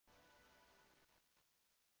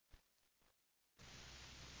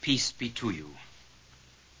Peace be to you.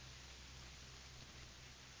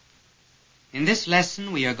 In this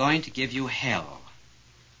lesson we are going to give you hell.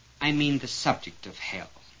 I mean the subject of hell.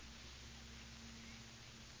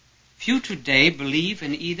 Few today believe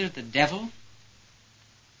in either the devil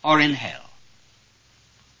or in hell.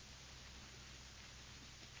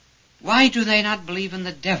 Why do they not believe in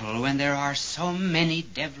the devil when there are so many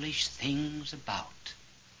devilish things about?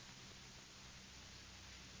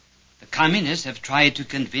 The communists have tried to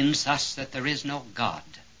convince us that there is no God.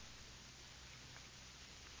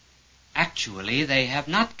 Actually, they have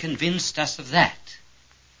not convinced us of that.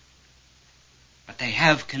 But they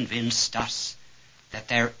have convinced us that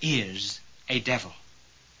there is a devil.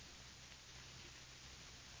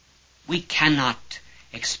 We cannot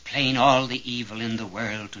explain all the evil in the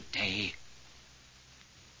world today.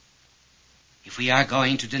 If we are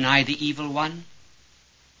going to deny the evil one,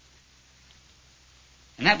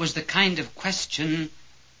 and that was the kind of question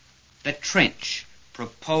that Trench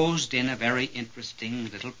proposed in a very interesting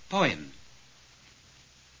little poem.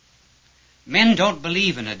 Men don't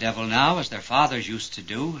believe in a devil now as their fathers used to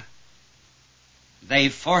do.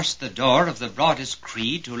 They've forced the door of the broadest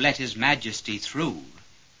creed to let his majesty through.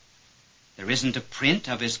 There isn't a print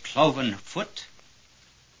of his cloven foot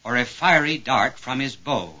or a fiery dart from his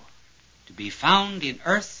bow to be found in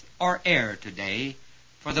earth or air today,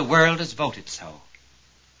 for the world has voted so.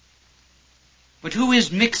 But who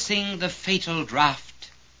is mixing the fatal draught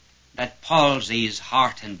that palsies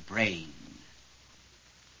heart and brain,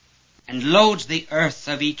 and loads the earth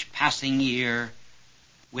of each passing year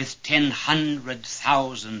with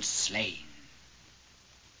 10,000,000 slain?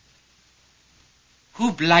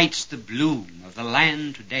 Who blights the bloom of the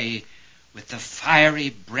land today with the fiery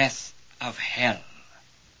breath of hell?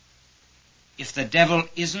 If the devil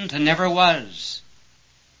isn't and never was,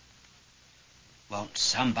 won't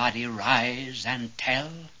somebody rise and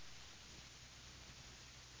tell?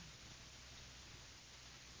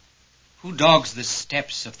 Who dogs the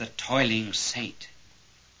steps of the toiling saint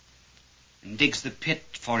and digs the pit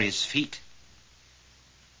for his feet?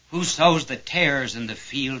 Who sows the tares in the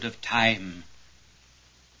field of time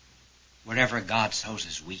wherever God sows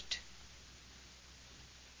his wheat?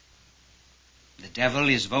 The devil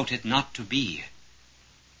is voted not to be,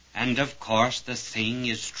 and of course the thing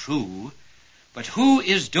is true. But who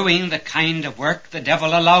is doing the kind of work the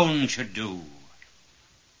devil alone should do?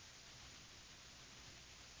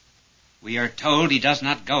 We are told he does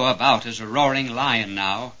not go about as a roaring lion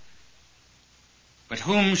now. But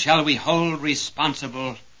whom shall we hold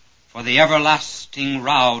responsible for the everlasting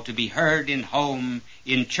row to be heard in home,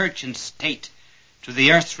 in church and state, to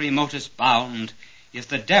the earth's remotest bound, if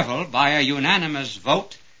the devil, by a unanimous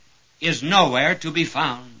vote, is nowhere to be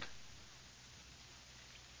found?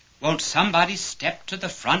 Won't somebody step to the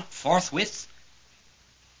front forthwith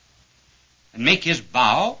and make his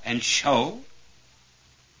bow and show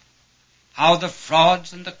how the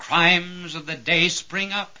frauds and the crimes of the day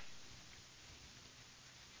spring up?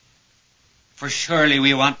 For surely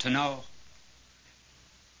we want to know.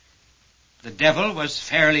 The devil was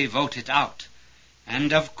fairly voted out,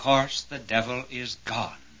 and of course the devil is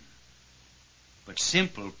gone. But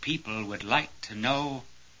simple people would like to know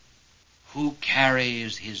who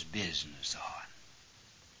carries his business on.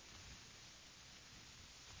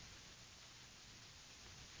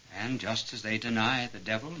 And just as they deny the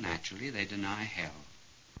devil, naturally they deny hell.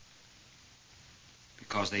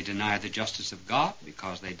 Because they deny the justice of God,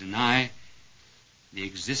 because they deny the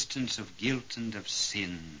existence of guilt and of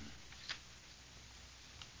sin.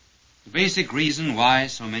 The basic reason why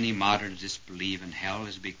so many moderns disbelieve in hell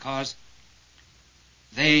is because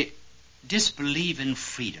they disbelieve in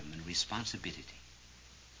freedom and responsibility.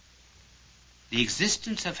 The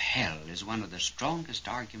existence of hell is one of the strongest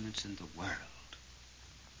arguments in the world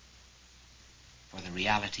for the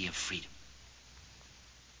reality of freedom.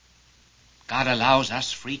 God allows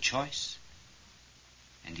us free choice,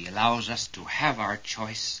 and he allows us to have our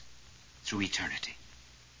choice through eternity.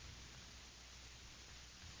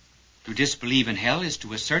 To disbelieve in hell is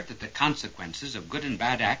to assert that the consequences of good and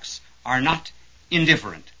bad acts are not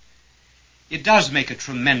indifferent. It does make a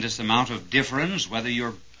tremendous amount of difference whether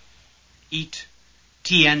you eat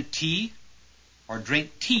TNT or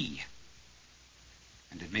drink tea.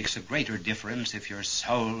 And it makes a greater difference if your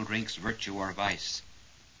soul drinks virtue or vice.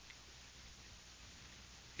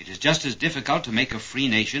 It is just as difficult to make a free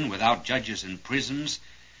nation without judges and prisons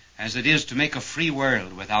as it is to make a free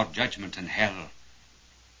world without judgment and hell.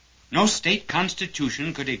 No state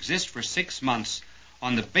constitution could exist for 6 months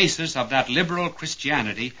on the basis of that liberal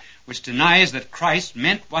Christianity which denies that Christ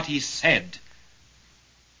meant what he said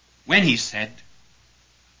when he said,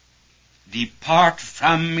 Depart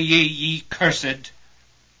from me, ye cursed,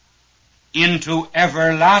 into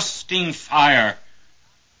everlasting fire,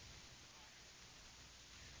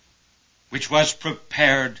 which was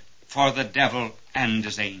prepared for the devil and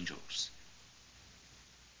his angels.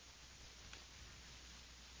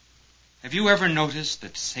 Have you ever noticed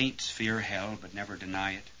that saints fear hell but never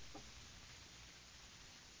deny it?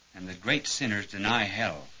 And that great sinners deny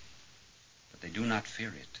hell, but they do not fear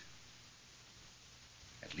it,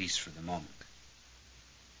 at least for the moment.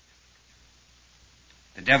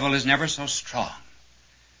 The devil is never so strong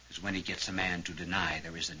as when he gets a man to deny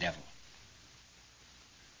there is a devil.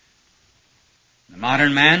 The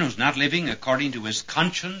modern man who's not living according to his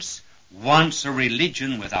conscience wants a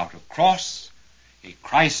religion without a cross, a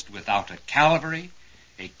Christ without a Calvary,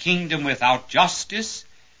 a kingdom without justice,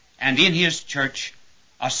 and in his church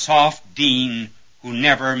a soft dean who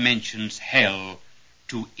never mentions hell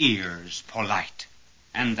to ears polite.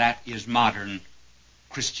 And that is modern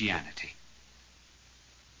Christianity.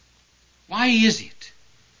 Why is it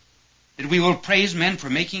that we will praise men for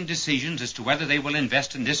making decisions as to whether they will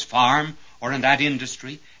invest in this farm or in that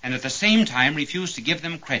industry, and at the same time refuse to give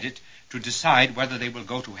them credit to decide whether they will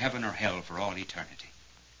go to heaven or hell for all eternity?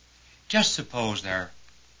 Just suppose there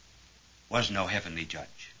was no heavenly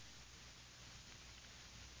judge.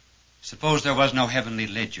 Suppose there was no heavenly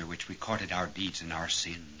ledger which recorded our deeds and our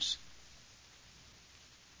sins.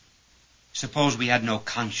 Suppose we had no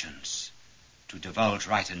conscience to divulge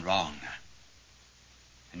right and wrong,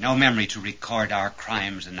 and no memory to record our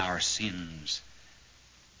crimes and our sins.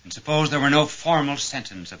 And suppose there were no formal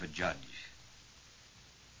sentence of a judge.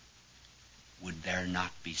 Would there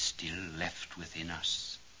not be still left within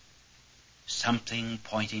us something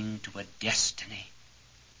pointing to a destiny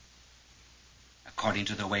according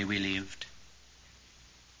to the way we lived?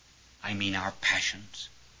 I mean our passions,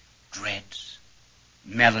 dreads,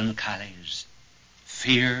 melancholies,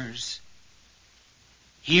 fears.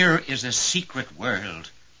 Here is a secret world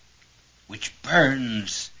which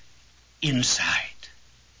burns inside.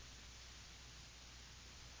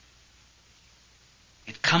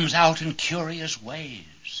 It comes out in curious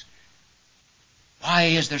ways. Why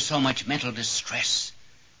is there so much mental distress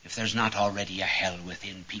if there's not already a hell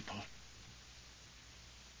within people?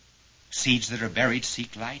 Seeds that are buried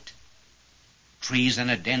seek light. Trees in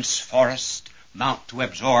a dense forest mount to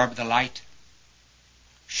absorb the light.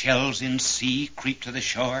 Shells in sea creep to the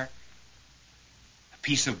shore. A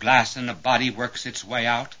piece of glass in a body works its way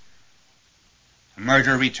out. A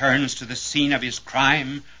murderer returns to the scene of his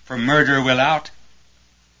crime, for murder will out.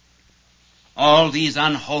 All these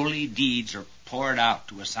unholy deeds are poured out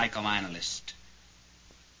to a psychoanalyst,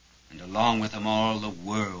 and along with them all the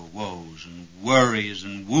woes and worries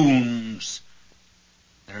and wounds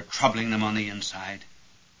that are troubling them on the inside.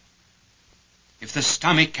 If the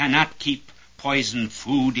stomach cannot keep poisoned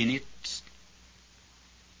food in it,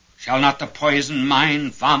 shall not the poisoned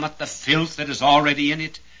mind vomit the filth that is already in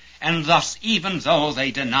it? And thus, even though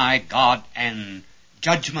they deny God and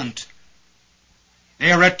judgment,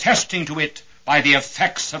 they are attesting to it by the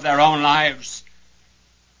effects of their own lives.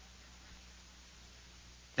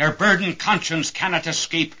 Their burdened conscience cannot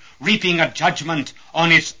escape reaping a judgment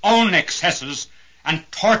on its own excesses and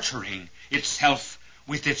torturing itself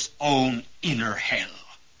with its own inner hell.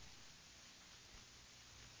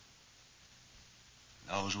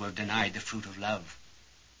 Those who have denied the fruit of love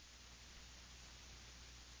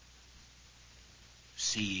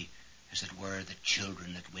see, as it were, the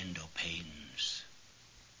children at window panes,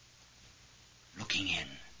 looking in,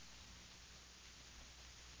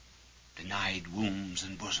 denied wombs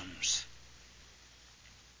and bosoms.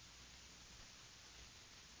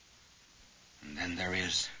 And then there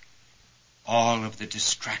is all of the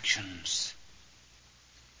distractions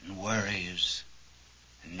and worries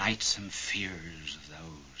and nightsome fears of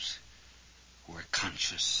those who are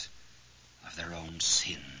conscious of their own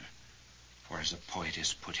sin. For as a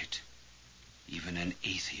poetess put it, even an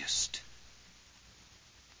atheist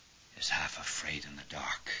is half afraid in the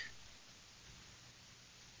dark.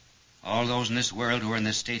 All those in this world who are in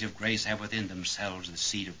the state of grace have within themselves the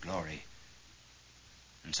seed of glory.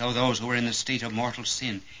 And so those who are in the state of mortal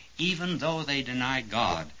sin, even though they deny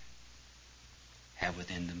God, have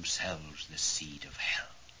within themselves the seed of hell.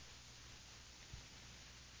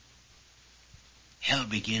 Hell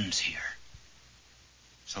begins here.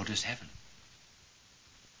 So does heaven.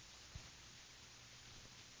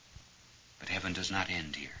 But heaven does not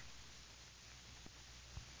end here.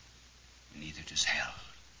 Neither does hell.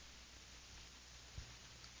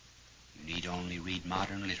 You need only read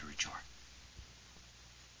modern literature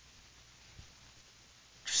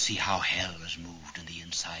to see how hell has moved on the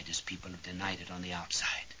inside as people have denied it on the outside.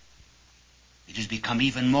 It has become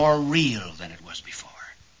even more real than it was before.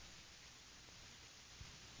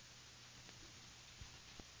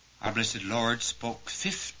 Our blessed Lord spoke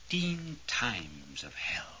 15 times of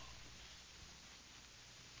hell.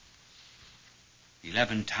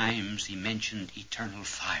 11 times he mentioned eternal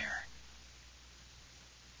fire.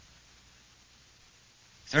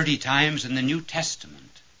 30 times in the New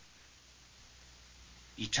Testament,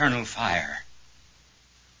 eternal fire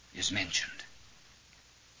is mentioned.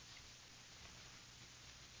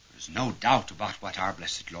 There's no doubt about what our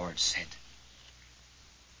blessed Lord said.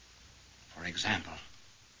 For example,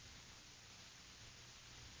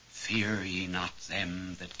 fear ye not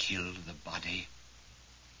them that kill the body,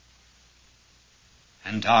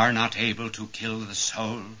 and are not able to kill the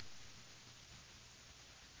soul,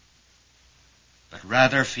 but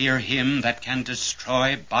rather fear him that can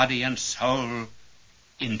destroy body and soul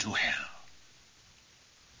into hell.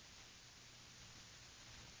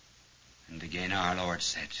 And again our Lord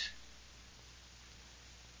said,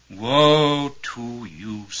 woe to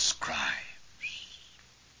you scribes,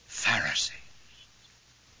 Pharisees,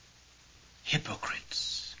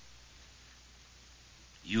 hypocrites,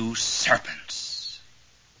 you serpents,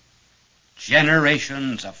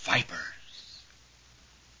 generations of vipers,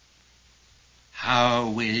 how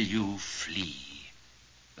will you flee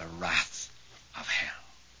the wrath of hell?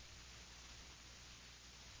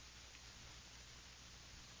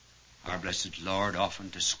 Our blessed Lord often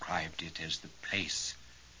described it as the place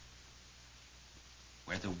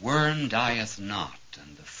where the worm dieth not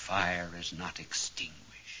and the fire is not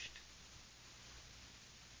extinguished.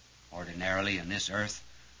 Ordinarily in this earth,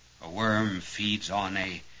 a worm feeds on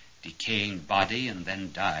a decaying body and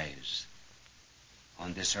then dies.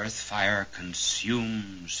 On this earth, fire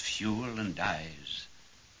consumes fuel and dies.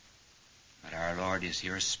 But our Lord is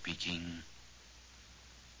here speaking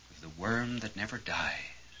of the worm that never dies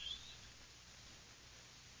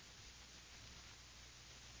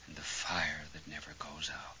and the fire that never goes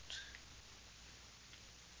out.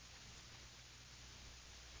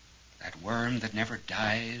 That worm that never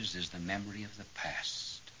dies is the memory of the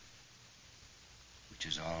past, which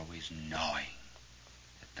is always gnawing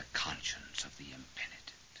at the conscience of the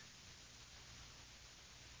impenitent.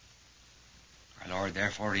 Our Lord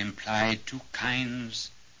therefore implied two kinds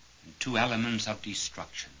and two elements of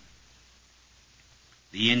destruction.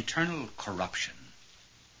 The internal corruption,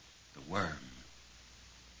 the worm,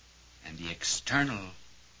 and the external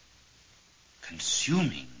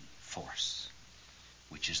consuming force,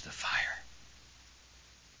 which is the fire.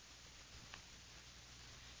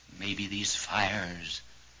 Maybe these fires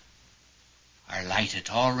are lighted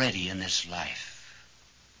already in this life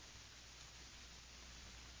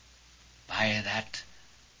by that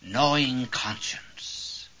gnawing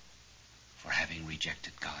conscience for having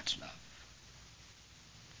rejected God's love.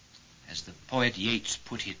 As the poet Yeats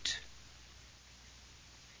put it,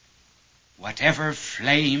 whatever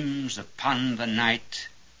flames upon the night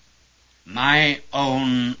my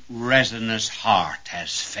own resinous heart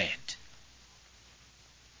has fed.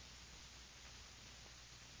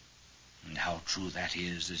 And how true that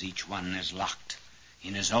is, as each one is locked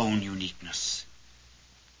in his own uniqueness.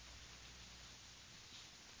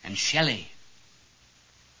 And Shelley,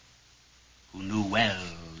 who knew well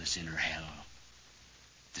this inner hell,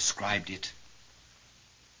 described it,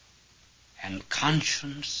 and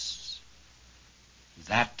conscience,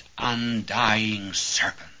 that undying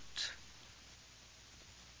serpent,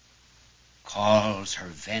 calls her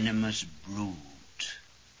venomous brood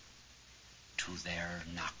to their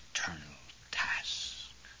nocturnal task.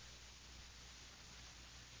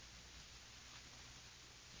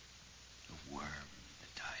 The worm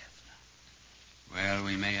that dieth not. Well,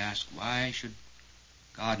 we may ask, why should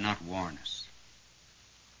God not warn us?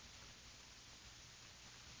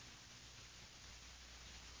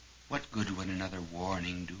 What good would another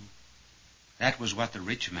warning do? That was what the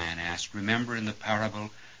rich man asked. Remember in the parable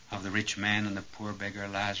of the rich man and the poor beggar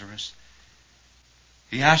Lazarus?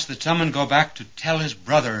 He asked that someone go back to tell his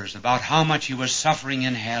brothers about how much he was suffering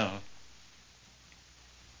in hell.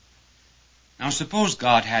 Now suppose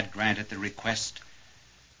God had granted the request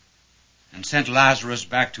and sent Lazarus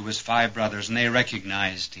back to his 5 brothers, and they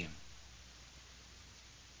recognized him.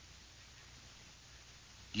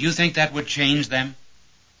 Do you think that would change them?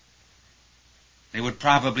 They would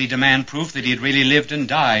probably demand proof that he had really lived and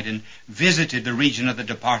died and visited the region of the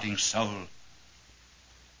departing soul.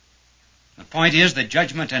 The point is that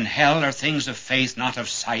judgment and hell are things of faith, not of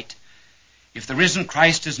sight. If the risen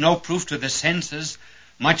Christ is no proof to the senses,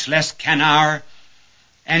 much less can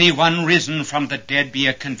anyone risen from the dead be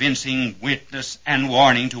a convincing witness and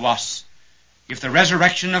warning to us. If the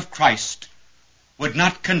resurrection of Christ would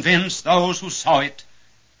not convince those who saw it.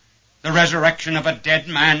 The resurrection of a dead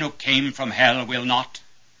man who came from hell will not.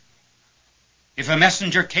 If a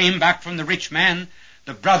messenger came back from the rich man,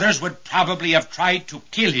 the brothers would probably have tried to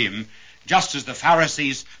kill him, just as the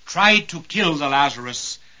Pharisees tried to kill the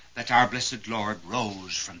Lazarus that our blessed Lord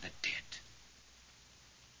rose from the dead.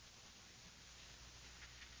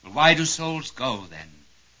 Well, why do souls go, then,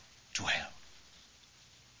 to hell?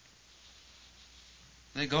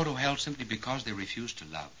 They go to hell simply because they refuse to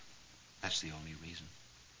love. That's the only reason.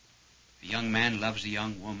 A young man loves a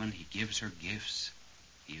young woman. He gives her gifts.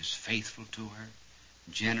 He is faithful to her,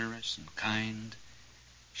 generous and kind.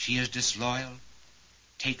 She is disloyal,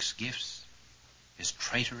 takes gifts, is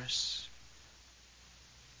traitorous.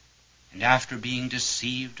 And after being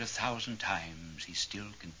deceived 1,000 times, he still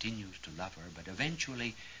continues to love her. But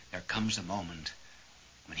eventually there comes a moment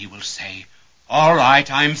when he will say, "All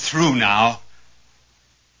right, I'm through now.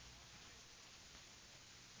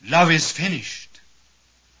 Love is finished."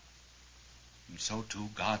 And so too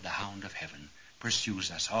God, the hound of heaven, pursues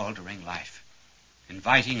us all during life,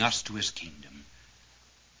 inviting us to his kingdom,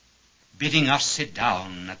 bidding us sit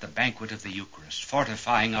down at the banquet of the Eucharist,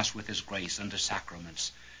 fortifying us with his grace and the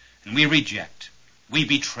sacraments. And we reject, we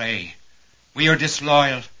betray, we are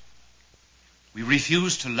disloyal, we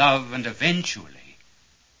refuse to love, and eventually,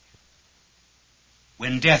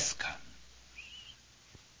 when death comes,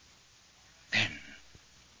 then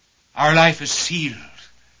our life is sealed,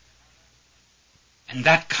 and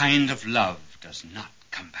that kind of love does not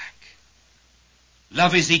come back.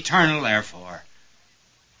 Love is eternal, therefore,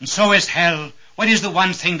 and so is hell. What is the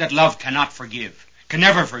one thing that love cannot forgive, can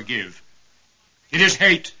never forgive? It is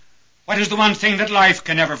hate. What is the one thing that life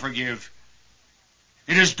can never forgive?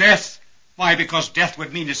 It is death. Why? Because death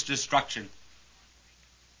would mean its destruction.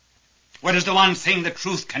 What is the one thing that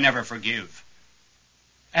truth can never forgive?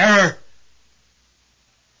 Error.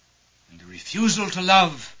 And the refusal to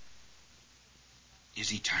love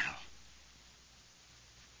is eternal.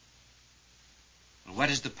 Well, what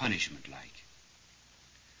is the punishment like?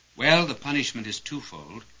 Well, the punishment is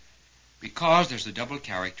twofold, because there's a double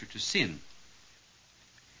character to sin.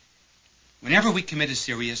 Whenever we commit a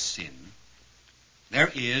serious sin,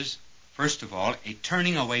 there is, first of all, a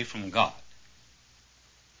turning away from God.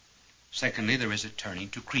 Secondly, there is a turning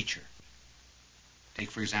to creature. Take,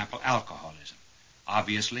 for example, alcoholism.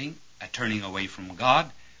 Obviously, a turning away from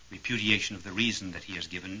God, repudiation of the reason that he has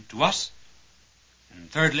given to us.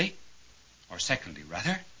 And thirdly, or secondly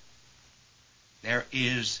rather, there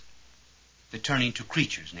is the turning to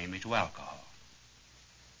creatures, namely to alcohol.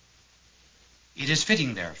 It is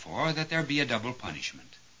fitting, therefore, that there be a double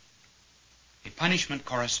punishment. A punishment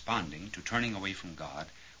corresponding to turning away from God,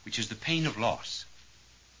 which is the pain of loss,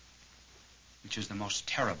 which is the most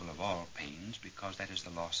terrible of all pains, because that is the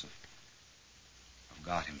loss of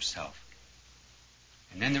God himself.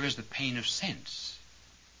 And then there is the pain of sense.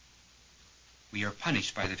 We are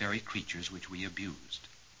punished by the very creatures which we abused.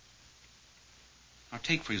 Now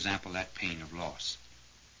take, for example, that pain of loss.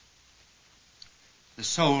 The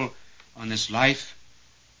soul on this life,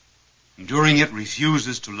 enduring it,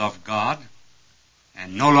 refuses to love God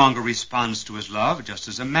and no longer responds to his love, just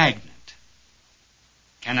as a magnet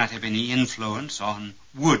cannot have any influence on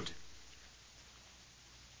wood.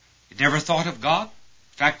 It never thought of God.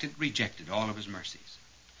 In fact, it rejected all of his mercies.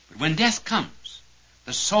 But when death comes,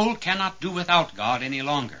 the soul cannot do without God any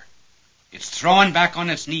longer. It's thrown back on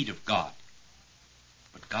its need of God.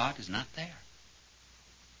 But God is not there.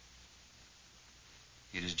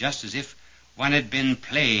 It is just as if one had been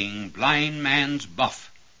playing blind man's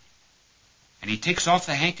buff, and he takes off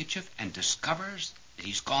the handkerchief and discovers that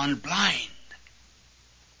he's gone blind.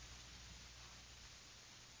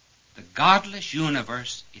 The godless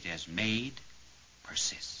universe it has made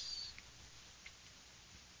persists.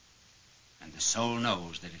 And the soul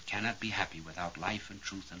knows that it cannot be happy without life and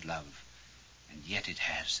truth and love, and yet it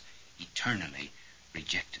has eternally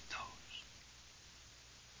rejected those.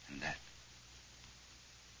 And that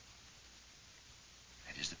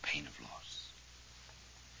is the pain of loss.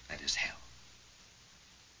 That is hell.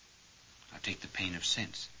 Now take the pain of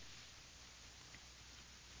sense.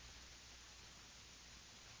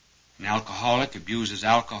 An alcoholic abuses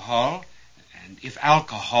alcohol, and if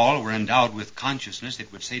alcohol were endowed with consciousness,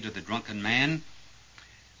 it would say to the drunken man,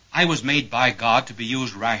 "I was made by God to be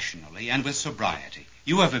used rationally and with sobriety.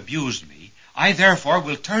 You have abused me. I therefore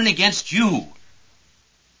will turn against you."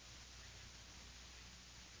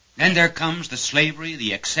 Then there comes the slavery,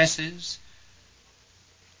 the excesses,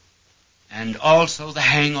 and also the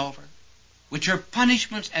hangover, which are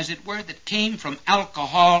punishments, as it were, that came from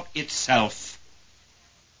alcohol itself.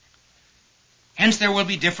 Hence there will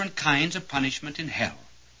be different kinds of punishment in hell.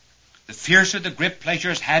 The fiercer the grip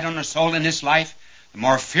pleasures had on a soul in this life, the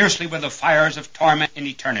more fiercely will the fires of torment in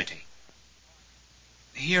eternity.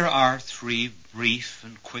 Here are 3 brief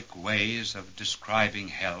and quick ways of describing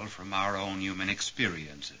hell from our own human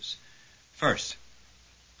experiences. First,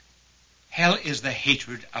 hell is the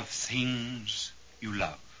hatred of things you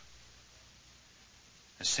love.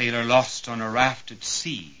 A sailor lost on a raft at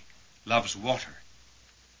sea loves water.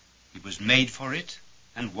 He was made for it,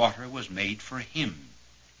 and water was made for him.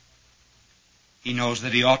 He knows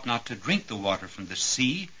that he ought not to drink the water from the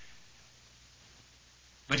sea,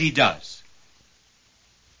 but he does.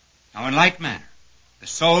 Now, in like manner, the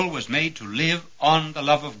soul was made to live on the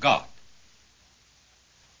love of God.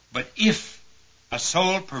 But if a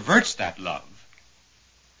soul perverts that love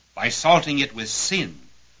by salting it with sin,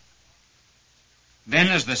 then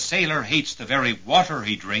as the sailor hates the very water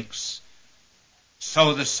he drinks,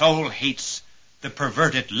 so the soul hates the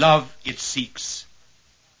perverted love it seeks.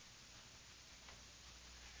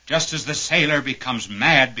 Just as the sailor becomes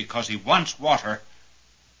mad because he wants water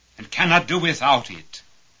and cannot do without it,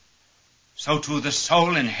 so too the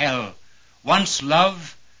soul in hell wants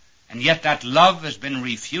love, and yet that love has been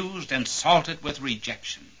refused and salted with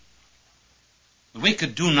rejection. The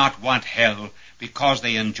wicked do not want hell because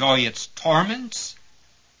they enjoy its torments.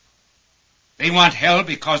 They want hell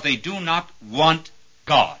because they do not want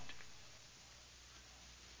God.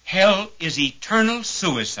 Hell is eternal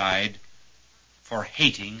suicide for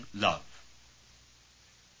hating love.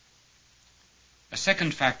 A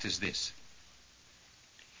second fact is this.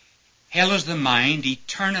 Hell is the mind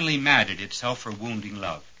eternally mad at itself for wounding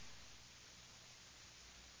love.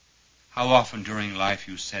 How often during life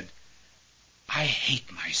you said, I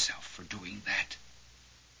hate myself for doing that.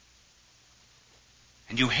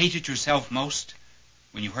 And you hated yourself most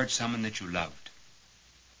when you hurt someone that you loved.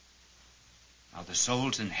 Now the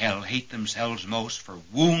souls in hell hate themselves most for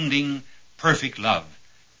wounding perfect love,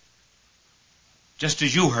 just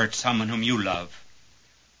as you hurt someone whom you love.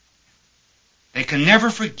 They can never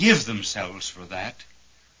forgive themselves for that.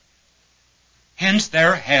 Hence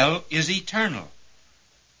their hell is eternal.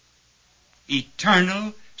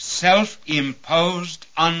 Eternal, self-imposed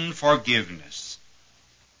unforgiveness.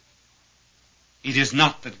 It is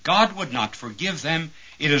not that God would not forgive them,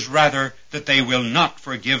 it is rather that they will not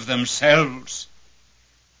forgive themselves.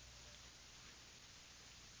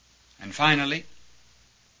 And finally,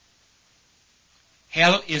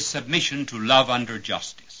 hell is submission to love under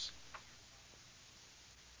justice.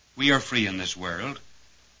 We are free in this world.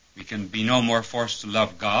 We can be no more forced to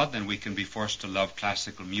love God than we can be forced to love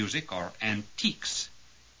classical music or antiques.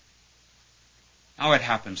 Now it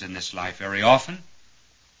happens in this life very often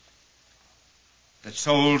that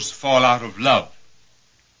souls fall out of love.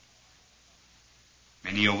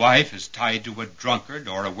 Many a wife is tied to a drunkard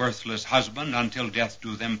or a worthless husband until death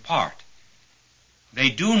do them part. They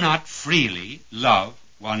do not freely love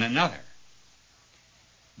one another.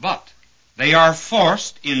 But they are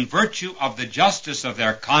forced, in virtue of the justice of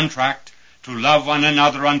their contract, to love one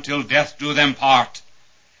another until death do them part.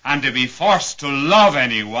 And to be forced to love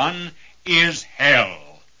anyone is hell.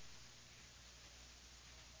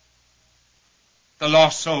 The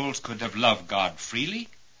lost souls could have loved God freely,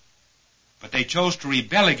 but they chose to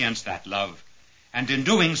rebel against that love, and in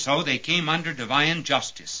doing so they came under divine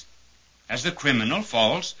justice, as the criminal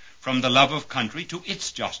falls from the love of country to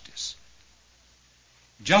its justice.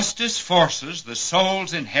 Justice forces the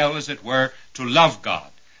souls in hell, as it were, to love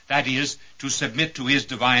God, that is, to submit to his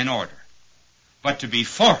divine order. But to be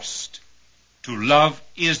forced to love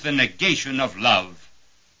is the negation of love.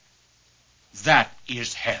 That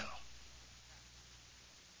is hell.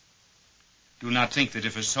 Do not think that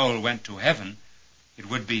if a soul went to heaven, it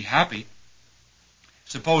would be happy.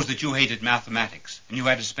 Suppose that you hated mathematics, and you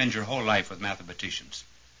had to spend your whole life with mathematicians,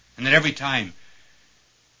 and that every time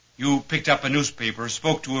you picked up a newspaper or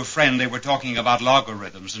spoke to a friend, they were talking about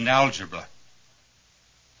logarithms and algebra.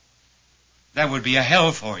 That would be a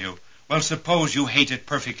hell for you. Well, suppose you hated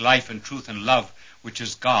perfect life and truth and love, which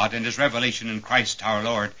is God and his revelation in Christ our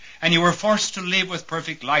Lord, and you were forced to live with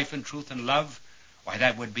perfect life and truth and love. Why,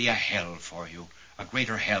 that would be a hell for you, a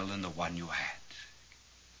greater hell than the one you had.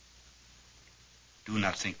 Do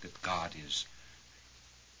not think that God is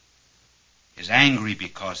angry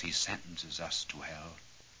because he sentences us to hell.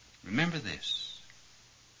 Remember this.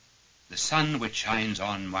 The sun which shines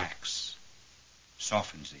on wax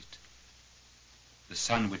softens it. The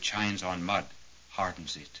sun which shines on mud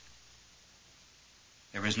hardens it.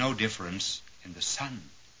 There is no difference in the sun,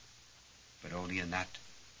 but only in that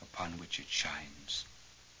upon which it shines.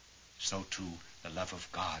 So too the love of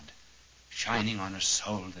God, shining on a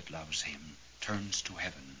soul that loves him, turns to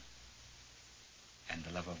heaven, and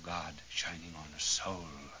the love of God shining on a soul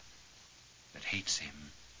that hates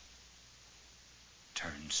him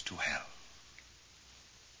turns to hell.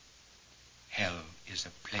 Hell is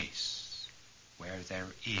a place where there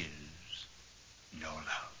is no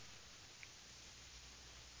love.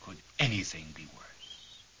 Could anything be worse?